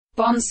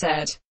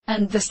Bonsai,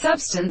 and the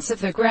substance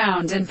of the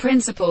ground and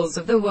principles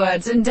of the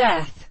words and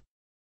death.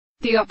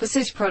 The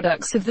opposite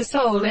products of the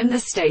soul in the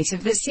state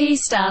of the sea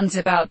stands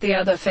about the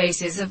other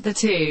faces of the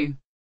two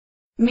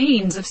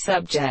means of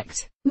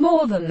subject,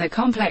 more than the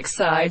complex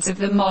sides of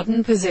the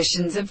modern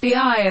positions of the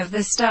eye of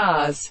the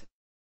stars.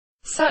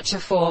 Such a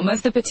form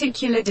of the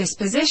particular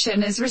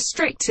disposition is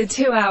restricted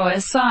to our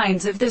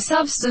signs of the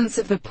substance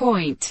of the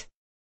point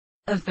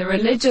of the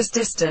religious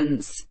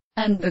distance,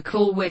 and the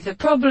call with the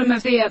problem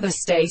of the other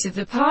state of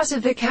the part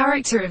of the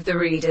character of the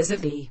readers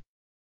of the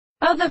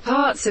other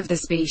parts of the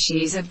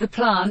species of the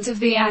plant of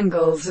the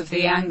angles of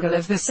the angle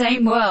of the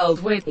same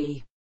world with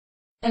the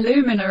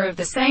illumina of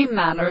the same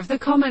manner of the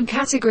common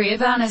category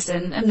of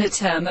Anison, and the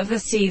term of the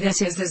sea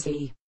that is as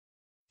the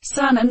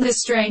sun, and the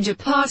stranger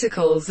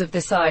particles of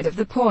the side of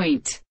the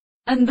point,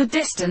 and the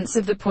distance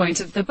of the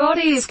point of the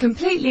body is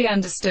completely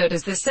understood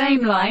as the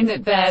same line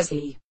that bears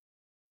the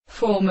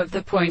form of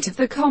the point of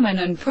the common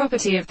and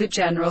property of the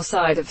general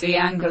side of the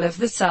angle of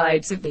the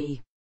sides of the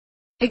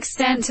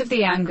extent of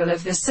the angle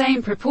of the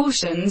same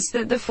proportions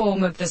that the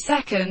form of the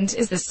second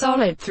is the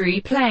solid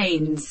three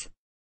planes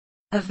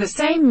of the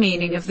same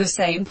meaning of the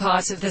same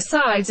part of the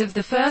sides of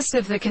the first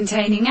of the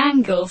containing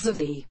angles of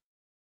the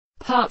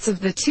parts of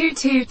the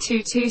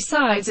two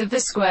sides of the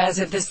squares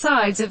of the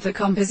sides of the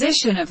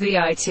composition of the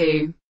eye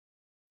to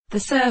the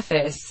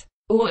surface,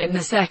 or in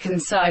the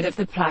second side of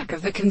the plaque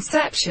of the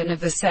conception of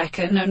the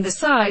second, and the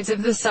sides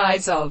of the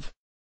sides of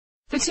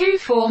the two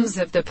forms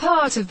of the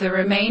part of the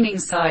remaining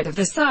side of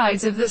the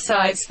sides of the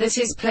sides that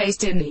is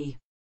placed in the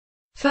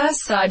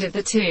first side of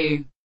the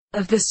two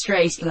of the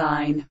straight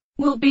line,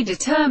 will be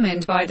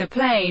determined by the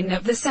plane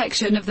of the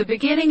section of the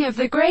beginning of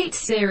the great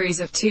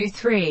series of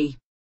 2-3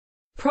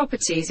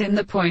 properties in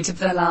the point of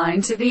the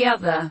line to the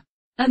other,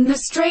 and the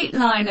straight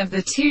line of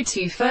the two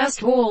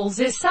first walls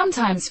is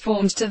sometimes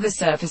formed to the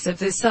surface of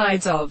the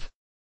sides of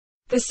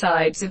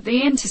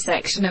the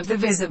intersection of the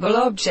visible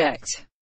object.